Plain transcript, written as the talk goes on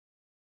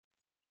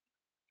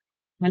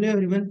Hello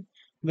everyone,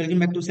 welcome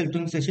back to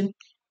Self-Drink session.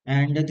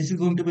 And this is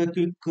going to be a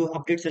quick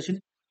update session.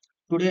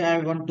 Today I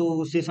want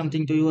to say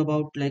something to you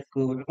about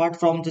apart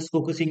from just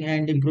focusing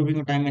and improving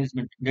your time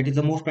management, that is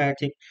the most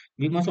priority.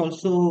 We must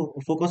also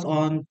focus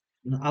on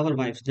our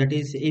vibes. That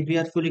is, if we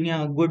are feeling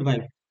a good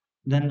vibe,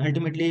 then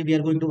ultimately we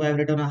are going to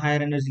vibrate on a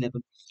higher energy level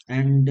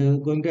and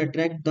going to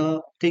attract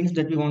the things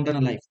that we want in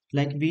our life.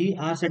 Like we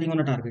are setting on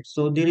a target,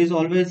 so there is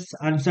always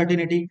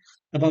uncertainty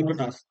about the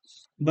task.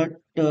 But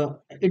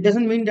it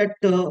doesn't mean that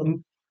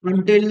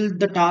until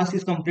the task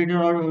is completed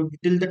or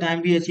till the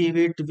time we achieve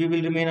it, we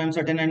will remain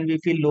uncertain and we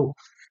feel low.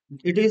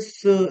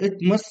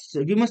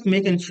 We must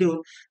make ensure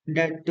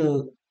that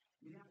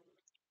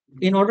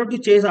in order to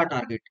chase our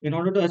target, in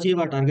order to achieve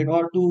our target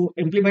or to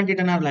implement it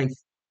in our life,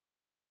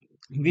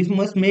 we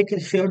must make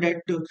sure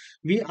that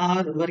we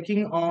are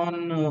working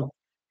on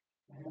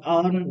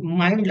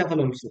mind level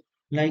also.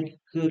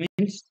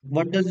 Means,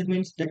 what does it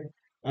means that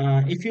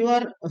if you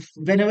are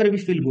whenever we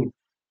feel good,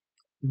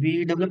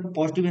 we develop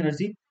positive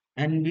energy,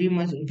 and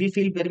we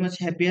feel very much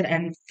happier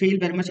and feel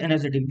very much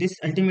energetic. This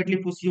ultimately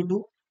pushes you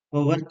to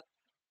work.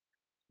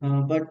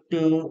 But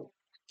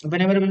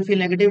whenever we feel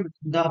negative,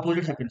 the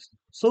opposite happens.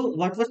 So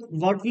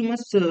what we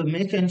must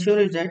make ensure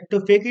is that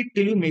to fake it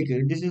till you make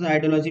it. This is the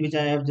ideology which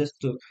I have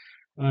just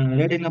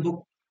read in a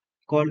book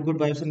called Good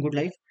Vibes and Good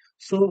Life.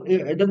 So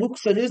the book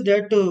suggests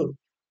that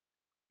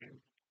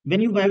when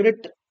you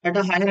vibrate at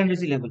a higher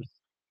energy level,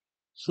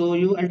 so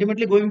you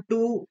ultimately going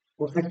to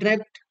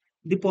attract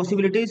the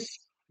possibilities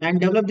and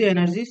develop the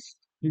energies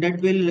that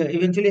will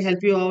eventually help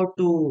you out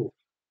to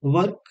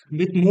work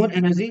with more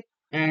energy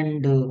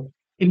and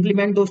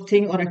implement those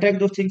things or attract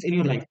those things in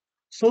your life.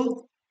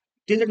 So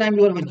till the time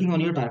you are working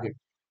on your target,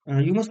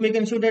 you must make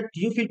ensure that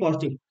you feel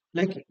positive.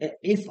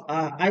 If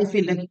I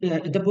feel like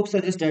the book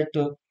suggests that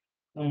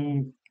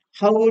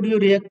how would you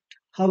react,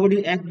 how would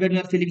you act when you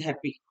are feeling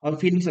happy or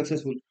feeling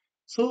successful.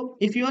 So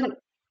if you are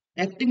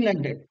acting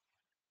like that,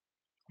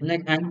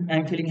 like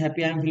I'm feeling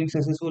happy, I'm feeling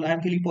successful,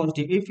 I'm feeling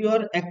positive. If you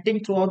are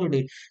acting throughout the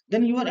day,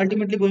 then you are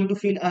ultimately going to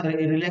feel a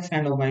relaxed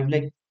kind of vibe,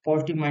 like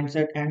positive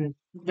mindset and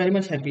very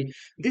much happy.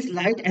 This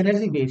light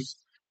energy waves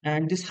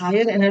and this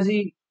higher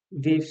energy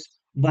waves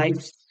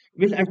vibes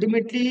will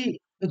ultimately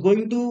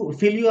going to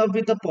fill you up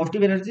with the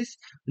positive energies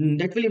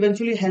that will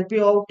eventually help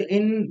you out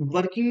in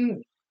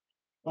working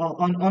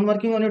on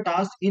working on your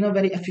task in a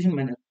very efficient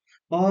manner,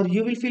 or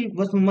you will feel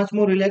much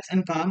more relaxed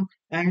and calm,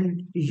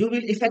 and you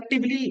will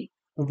effectively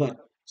work.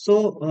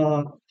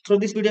 So through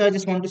this video I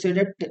just want to say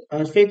that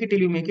fake it till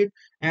you make it,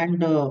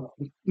 and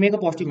make a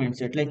positive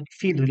mindset, like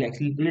feel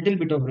relaxed, little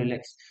bit of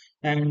relax,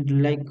 and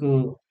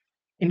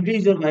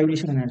increase your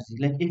vibration energy.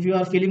 Like if you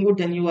are feeling good,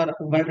 then you are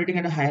vibrating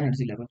at a higher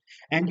energy level,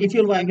 and if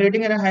you're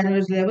vibrating at a higher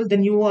energy level,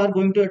 then you are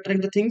going to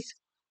attract the things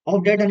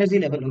of that energy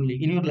level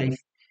only in your life.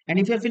 And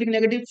if you're feeling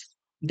negative,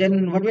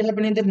 then what will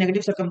happen is that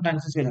negative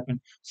circumstances will happen.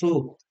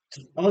 So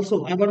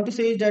also I want to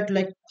say that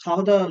like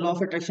how the law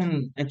of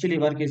attraction actually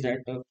work is that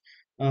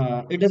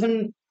it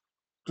doesn't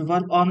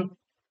work on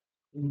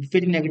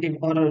feeling negative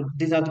or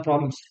these are the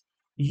problems.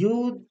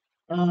 You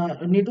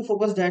need to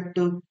focus that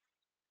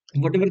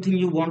whatever thing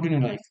you want in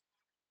your life,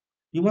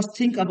 you must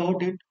think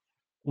about it,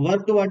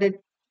 work toward it,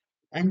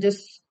 and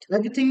just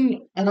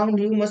everything around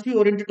you must be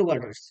oriented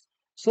toward it.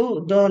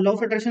 So the law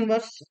of attraction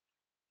works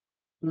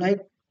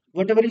like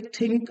whatever you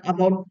think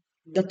about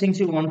the things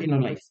you want in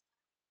your life.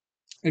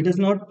 It does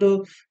not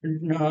rely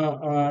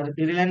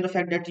on the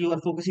fact that you are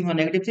focusing on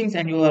negative things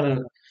and you are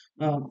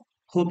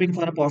hoping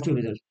for a positive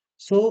result.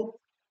 So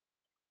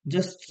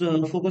just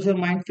focus your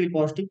mind, feel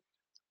positive,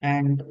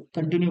 and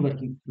continue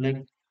working. Like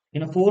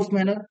in a forced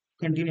manner,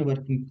 continue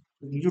working.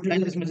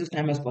 Utilize as much as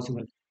time as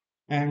possible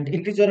and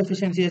increase your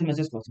efficiency as much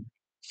as possible.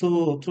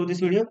 So through this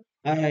video,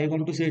 I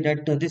want to say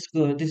that this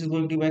is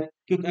going to be a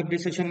quick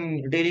update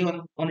session daily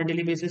on a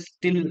daily basis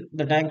till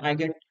the time I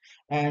get,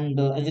 and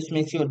I just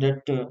make sure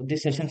that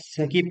these sessions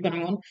keep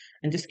coming on,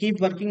 and just keep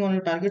working on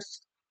your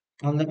targets.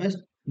 All the best.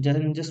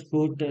 Just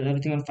put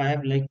everything on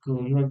fire, like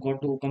you have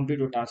got to complete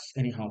your tasks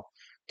anyhow.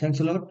 Thanks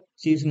a lot.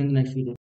 See you soon in the next video.